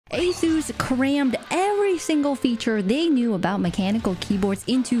Asus crammed every single feature they knew about mechanical keyboards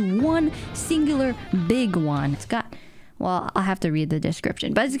into one singular big one. It's got... well, I'll have to read the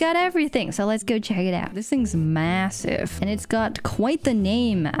description, but it's got everything, so let's go check it out. This thing's massive, and it's got quite the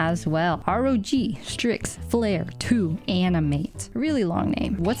name as well. ROG Strix Flare 2 Animate. Really long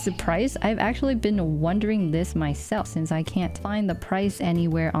name. What's the price? I've actually been wondering this myself since I can't find the price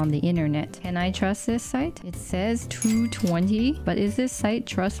anywhere on the internet. Can I trust this site? It says $220, but is this site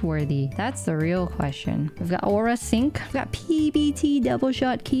trustworthy? That's the real question. We've got Aura Sync. We've got PBT double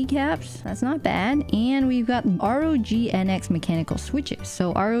shot keycaps. That's not bad. And we've got ROG NX mechanical switches.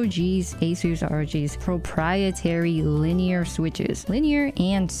 So ROG's, Asus ROG's proprietary linear switches. Linear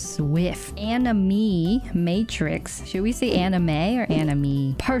and Swift. Anime Matrix. Should we say anime or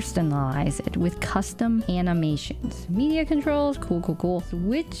anime? Personalize it with custom animations. Media controls. Cool, cool, cool.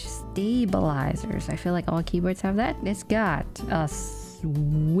 Switch stabilizers. I feel like all keyboards have that. It's got a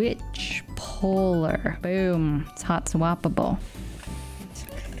switch puller. Boom. It's hot swappable.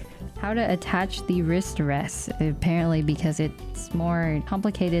 How to attach the wrist rest, apparently because it's more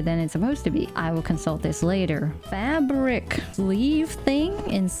complicated than it's supposed to be. I will consult this later. Fabric sleeve thing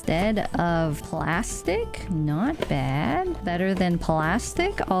instead of plastic. Not bad. Better than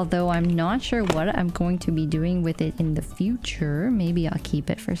plastic, although I'm not sure what I'm going to be doing with it in the future. Maybe I'll keep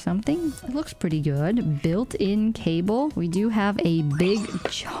it for something. It looks pretty good. Built-in cable. We do have a big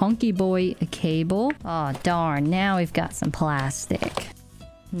chunky boy cable. Oh darn, now we've got some plastic.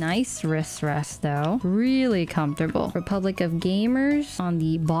 Nice wrist rest though. Really comfortable. Republic of Gamers on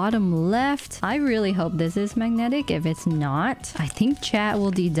the bottom left. I really hope this is magnetic. If it's not, I think chat will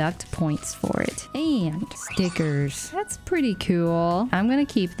deduct points for it. And stickers. That's pretty cool. I'm gonna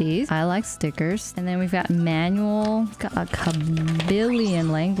keep these. I like stickers. And then we've got manual. It's got a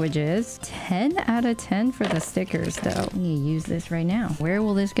kabillion languages. 10 out of 10 for the stickers though. I need to use this right now. Where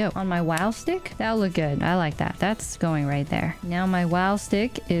will this go? On my WoW stick? That'll look good. I like that. That's going right there. Now my WoW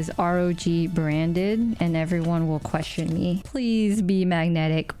stick is ROG branded and everyone will question me. Please be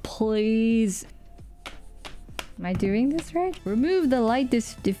magnetic, please. Am I doing this right? Remove the light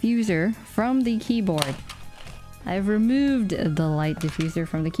diffuser from the keyboard. I've removed the light diffuser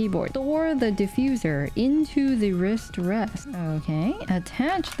from the keyboard. Store the diffuser into the wrist rest. Okay,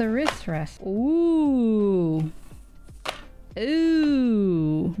 attach the wrist rest. Ooh.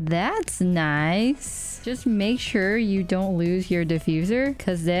 Ooh, that's nice. Just make sure you don't lose your diffuser,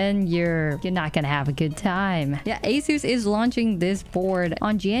 because then you're not gonna have a good time. Yeah, Asus is launching this board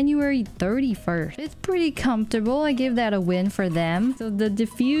on January 31st. It's pretty comfortable. I give that a win for them. So the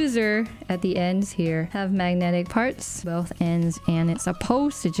diffuser at the ends here have magnetic parts, both ends, and it's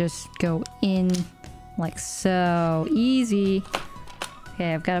supposed to just go in like so. Easy.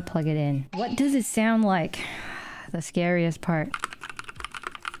 Okay, I've got to plug it in. What does it sound like? The scariest part.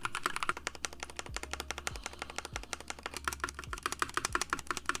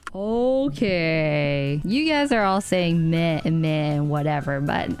 Okay. You guys are all saying meh, meh, whatever,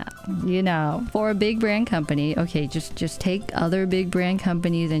 but you know, for a big brand company, okay, just take other big brand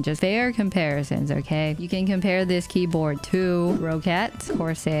companies and just fair comparisons, okay? You can compare this keyboard to Rocat,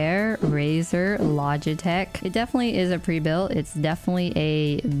 Corsair, Razer, Logitech. It definitely is a pre-built. It's definitely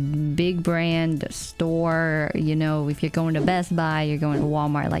a big brand store. You know, if you're going to Best Buy, you're going to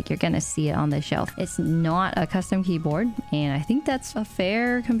Walmart, like you're gonna see it on the shelf. It's not a custom keyboard, and I think that's a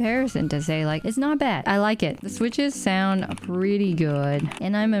fair comparison to say, like, it's not bad. I like it. The switches sound pretty good,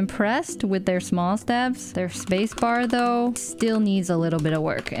 and I'm impressed with their small steps. Their spacebar though still needs a little bit of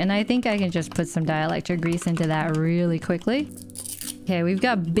work, and I think I can just put some dielectric grease into that really quickly. Okay, we've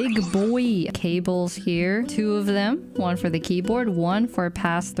got big boy cables here. 2 of them. One for the keyboard, one for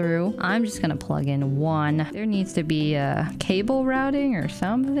pass-through. I'm just gonna plug in one. There needs to be a cable routing or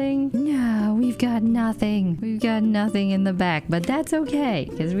something. No, we've got nothing. We've got nothing in the back, but that's okay,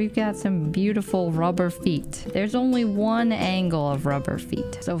 because we've got some beautiful rubber feet. There's only one angle of rubber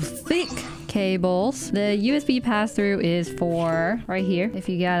feet. So thick cables. The USB pass-through is for right here. If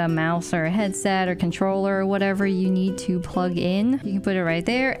you got a mouse or a headset or controller or whatever you need to plug in, you can put it right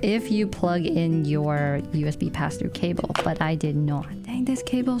there if you plug in your USB pass-through cable, but I did not. Dang, this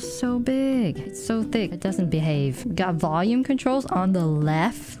cable's so big. It's so thick. It doesn't behave. We got volume controls on the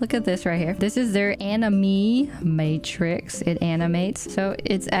left. Look at this right here. This is their Anime Matrix. It animates. So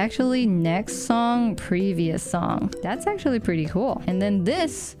it's actually next song, previous song. That's actually pretty cool. And then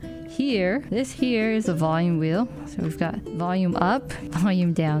this here, this here is a volume wheel. So we've got volume up,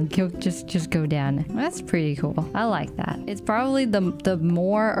 volume down. Just go down. That's pretty cool. I like that. It's probably the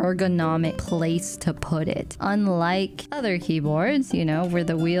more ergonomic place to put it. Unlike other keyboards, you know, where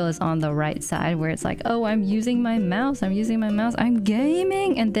the wheel is on the right side, where it's like, oh, I'm using my mouse, I'm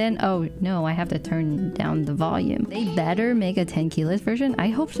gaming, and then, oh no, I have to turn down the volume. They better make a 10 keyless version. I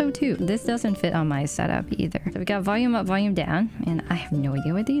hope so too. This doesn't fit on my setup either. So we got volume up, volume down, and I have no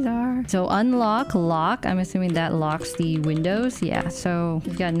idea what these are. So unlock, lock. I'm assuming that locks the windows. Yeah, so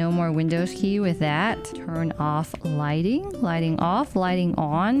we've got no more Windows key with that. Turn off lighting, lighting off, lighting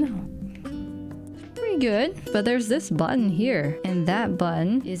on. Good, but there's this button here, and that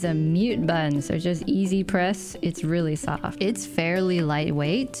button is a mute button, so just easy press. It's really soft. It's fairly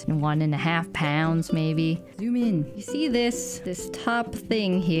lightweight, 1.5 pounds maybe. Zoom in. You see this top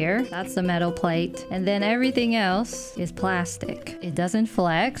thing here? That's the metal plate, and then everything else is plastic. It doesn't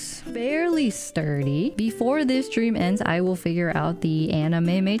flex. Fairly sturdy. Before this stream ends, I will figure out the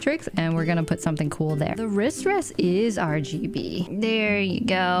anime matrix, and we're gonna put something cool there. The wrist rest is RGB. There you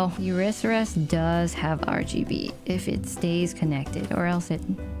go. The wrist rest does have RGB if it stays connected, or else it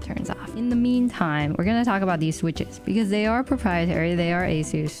turns off. In the meantime, we're gonna talk about these switches because they are proprietary. They are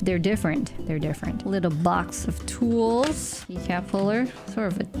Asus. They're different. Little box of tools. Keycap puller,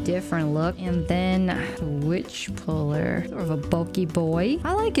 sort of a different look, and then switch puller, sort of a bulky boy.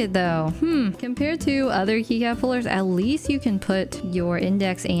 I like it though. Compared to other keycap pullers, at least you can put your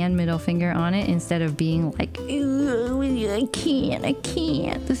index and middle finger on it instead of being like, I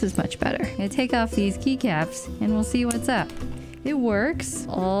can't. This is much better. I'm gonna take off these keycaps and we'll see what's up. It works.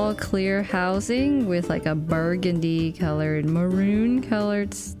 All clear housing with like a burgundy colored, maroon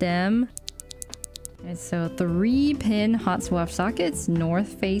colored stem. And so 3-pin hot swap sockets,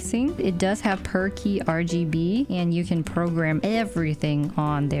 north facing. It does have per key RGB, and you can program everything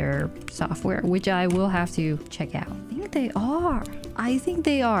on their software, which I will have to check out. I think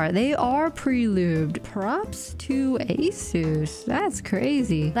they are. They are pre-lubed. Props to Asus. That's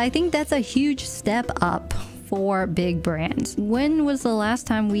crazy. I think that's a huge step up for big brands. When was the last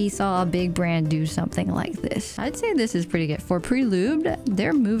time we saw a big brand do something like this? I'd say this is pretty good. For pre-lubed,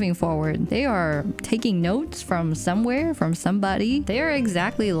 they're moving forward. They are taking notes from somewhere, from somebody. They are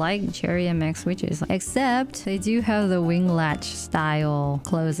exactly like Cherry MX switches, except they do have the wing latch style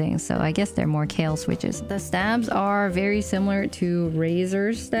closing, so I guess they're more Kale switches. The stabs are very similar to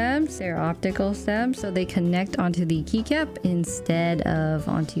Razer stabs. They're optical stabs, so they connect onto the keycap instead of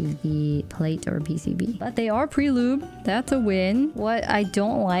onto the plate or PCB. But they are pre-lube. That's a win. What I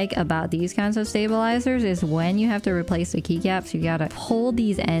don't like about these kinds of stabilizers is when you have to replace the keycaps, you gotta pull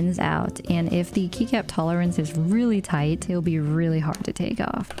these ends out, and if the keycap tolerance is really tight, it'll be really hard to take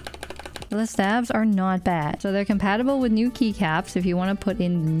off. The stabs are not bad. So they're compatible with new keycaps if you want to put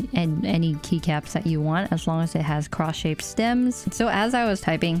in any keycaps that you want, as long as it has cross-shaped stems. So as I was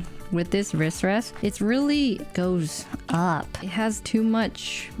typing with this wrist rest, it really goes up. It has too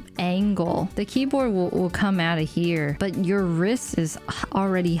much angle. The keyboard will come out of here, but your wrist is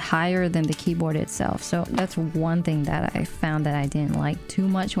already higher than the keyboard itself. So that's one thing that I found that I didn't like too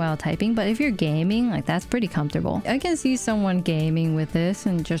much while typing. But if you're gaming, like, that's pretty comfortable. I can see someone gaming with this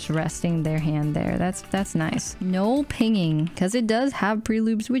and just resting their hand there. That's nice. No pinging, because it does have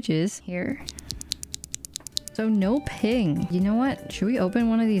pre-lube switches here. So no ping. You know what? Should we open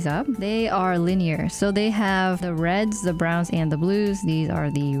one of these up? They are linear. So they have the reds, the browns, and the blues. These are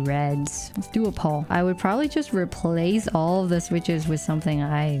the reds. Let's do a poll. I would probably just replace all of the switches with something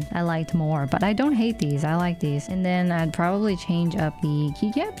I liked more, but I don't hate these. I like these. And then I'd probably change up the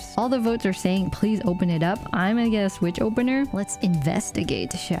keycaps. All the votes are saying, please open it up. I'm gonna get a switch opener. Let's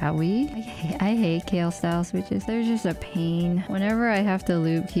investigate, shall we? I hate Kale style switches. They're just a pain. Whenever I have to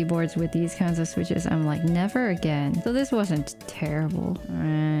lube keyboards with these kinds of switches, I'm like, never again. So this wasn't terrible.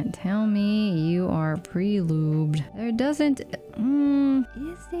 Alright, tell me you are pre-lubed. There doesn't...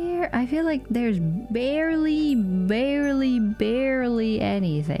 is there? I feel like there's barely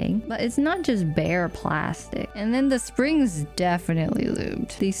anything. But it's not just bare plastic. And then the spring's definitely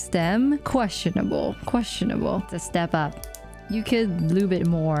lubed. The stem, questionable. It's a step up. You could lube it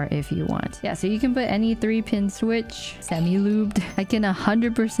more if you want. Yeah, so you can put any 3-pin switch, semi-lubed. I can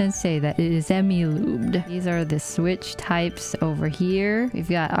 100% say that it is semi-lubed. These are the switch types over here. We've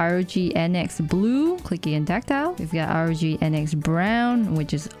got ROG NX Blue, clicky and tactile. We've got ROG NX Brown,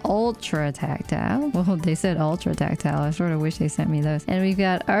 which is ultra tactile. Well, they said ultra tactile. I sort of wish they sent me those. And we've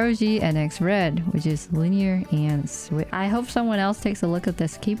got ROG NX Red, which is linear and switch. I hope someone else takes a look at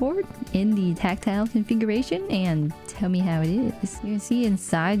this keyboard in the tactile configuration and tell me how it is. switches. You can see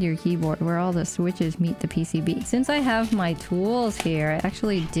inside your keyboard where all the switches meet the PCB. Since I have my tools here, I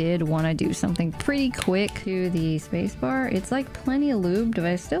actually did want to do something pretty quick to the spacebar. It's like plenty lubed, but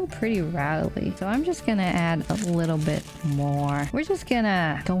it's still pretty rattly. So I'm just gonna add a little bit more. We're just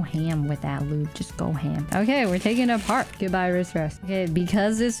gonna go ham with that lube. Just go ham. Okay, we're taking it apart. Goodbye, wrist rest. Okay,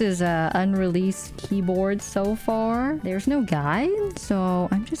 because this is a unreleased keyboard so far, there's no guide, so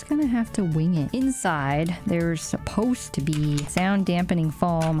I'm just gonna have to wing it. Inside, there's supposed to be sound dampening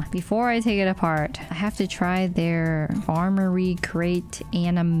foam. Before I take it apart, I have to try their Armory Crate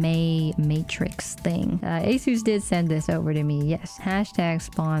Anime Matrix thing. Asus did send this over to me. Yes, hashtag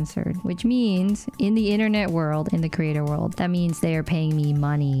sponsored, which means in the internet world, in the creator world, that means they are paying me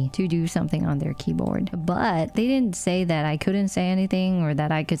money to do something on their keyboard. But they didn't say that I couldn't say anything or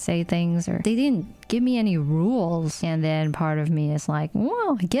that I could say things, or they didn't give me any rules. And then part of me is like,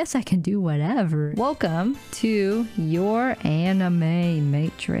 well, I guess I can do whatever. Welcome to your anime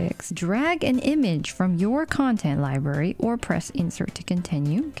matrix. Drag an image from your content library or press insert to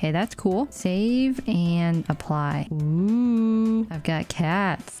continue. Okay, that's cool. Save and apply. Ooh, I've got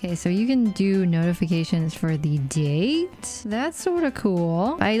cats. Okay, so you can do notifications for the date. That's sort of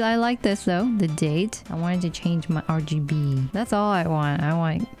cool. I like this though, the date. I wanted to change my RGB. That's all I want. I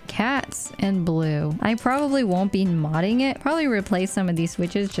want cats and blue. I probably won't be modding it. Probably replace some of these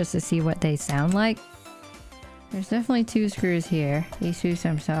switches just to see what they sound like. There's definitely 2 screws here. Asus,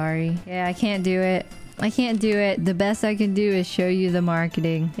 I'm sorry. Yeah, I can't do it. I can't do it. The best I can do is show you the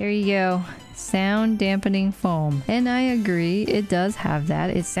marketing. There you go. Sound dampening foam. And I agree, it does have that.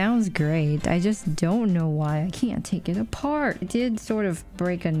 It sounds great. I just don't know why I can't take it apart. It did sort of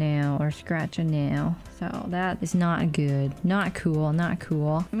break a nail or scratch a nail. So that is not good. Not cool. Not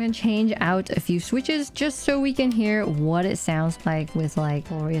cool. I'm gonna change out a few switches just so we can hear what it sounds like with like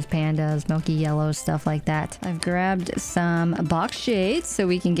glorious pandas, milky yellow, stuff like that. I've grabbed some box shades so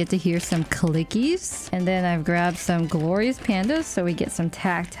we can get to hear some clickies. And then I've grabbed some glorious pandas so we get some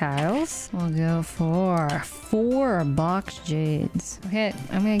tactiles. We'll go for 4 box jades. Okay,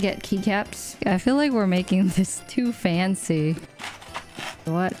 I'm gonna get keycaps. I feel like we're making this too fancy.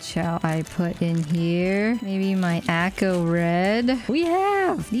 What shall I put in here? Maybe my Acco Red. We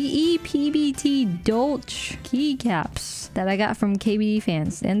have the EPBT Dolch keycaps that I got from KBD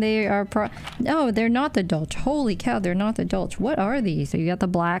fans. And they are no, they're not the Dolch. Holy cow, they're not the Dolch. What are these? So you got the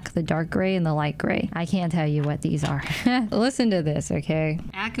black, the dark gray, and the light gray. I can't tell you what these are. Listen to this, okay?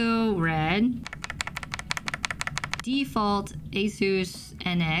 Acco Red. Default Asus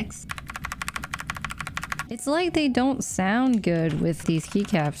NX. It's like they don't sound good with these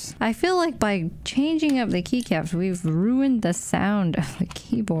keycaps. I feel like by changing up the keycaps, we've ruined the sound of the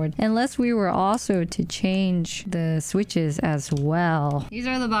keyboard. Unless we were also to change the switches as well. These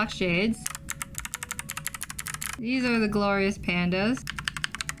are the box shades. These are the glorious pandas.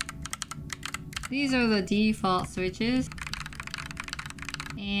 These are the default switches.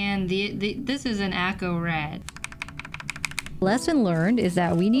 And this is an Acco Red. Lesson learned is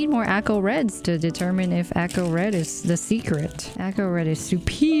that we need more Acco Reds to determine if Acco Red is the secret. Acco Red is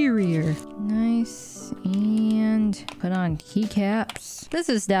superior. Nice. And put on keycaps. This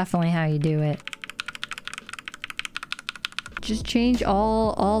is definitely how you do it. Just change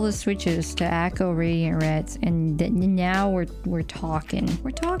all the switches to Acco Radiant Reds, and now we're talking. We're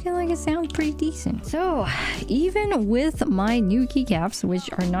talking like it sounds pretty decent. So even with my new keycaps, which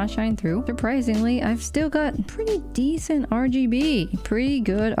are not shine through, surprisingly, I've still got pretty decent RGB. Pretty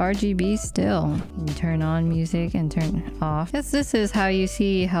good RGB still. You can turn on music and turn off. Yes, this is how you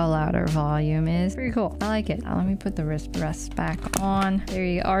see how loud our volume is. Pretty cool. I like it. Let me put the wrist rest back on. There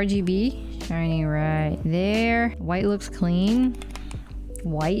you go. RGB. Shining right there. White looks clean.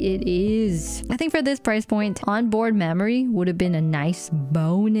 White it is. I think for this price point, onboard memory would have been a nice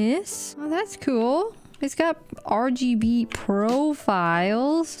bonus. Oh, that's cool. It's got RGB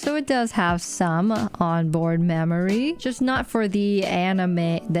profiles, so it does have some onboard memory, just not for the anime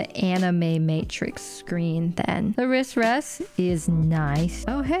matrix screen then. The wrist rest is nice.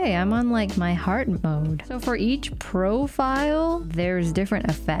 Oh hey, I'm on like my heart mode. So for each profile, there's different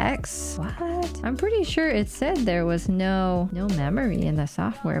effects. What? I'm pretty sure it said there was no memory in the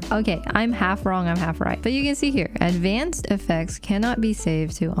software. Okay, I'm half wrong, I'm half right. But you can see here, advanced effects cannot be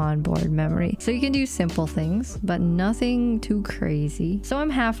saved to onboard memory. So you can do simple simple things, but nothing too crazy. So I'm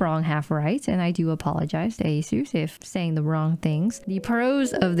half wrong, half right, and I do apologize to Asus if saying the wrong things. The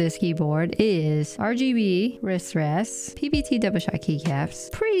pros of this keyboard is RGB wrist rests, PBT double shot keycaps,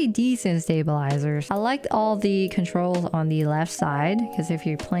 pretty decent stabilizers. I liked all the controls on the left side, because if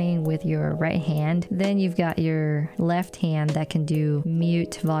you're playing with your right hand, then you've got your left hand that can do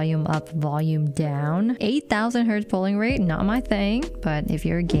mute, volume up, volume down. 8,000 hertz polling rate, not my thing, but if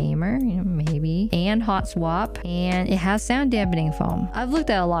you're a gamer, you know, maybe. And hot swap, and it has sound dampening foam. I've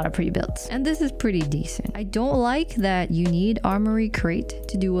looked at a lot of pre-builds, and this is pretty decent. I don't like that you need Armory Crate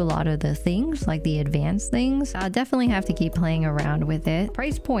to do a lot of the things, like the advanced things. I'll definitely have to keep playing around with it.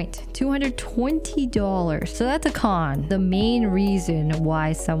 Price point, $220. So that's a con. The main reason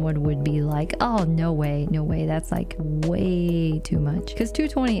why someone would be like, oh, no way, no way, that's like way too much. Because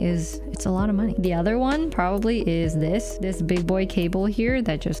 $220 it's a lot of money. The other one probably is this big boy cable here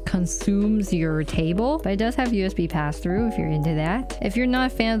that just consumes your table, but it does have USB pass-through if you're into that. If you're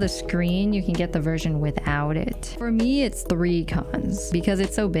not a fan of the screen, you can get the version without it. For me, it's 3 cons because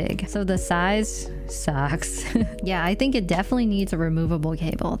it's so big. So the size sucks. Yeah, I think it definitely needs a removable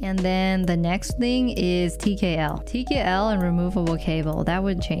cable. And then the next thing is TKL. TKL and removable cable, that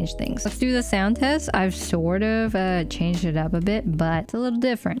would change things. Let's do the sound test. I've sort of changed it up a bit, but it's a little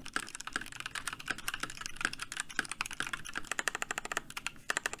different.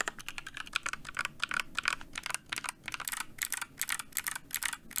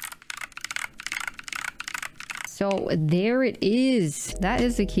 So there it is. That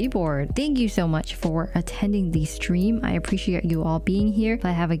is the keyboard. Thank you so much for attending the stream. I appreciate you all being here,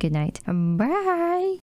 but have a good night. Bye.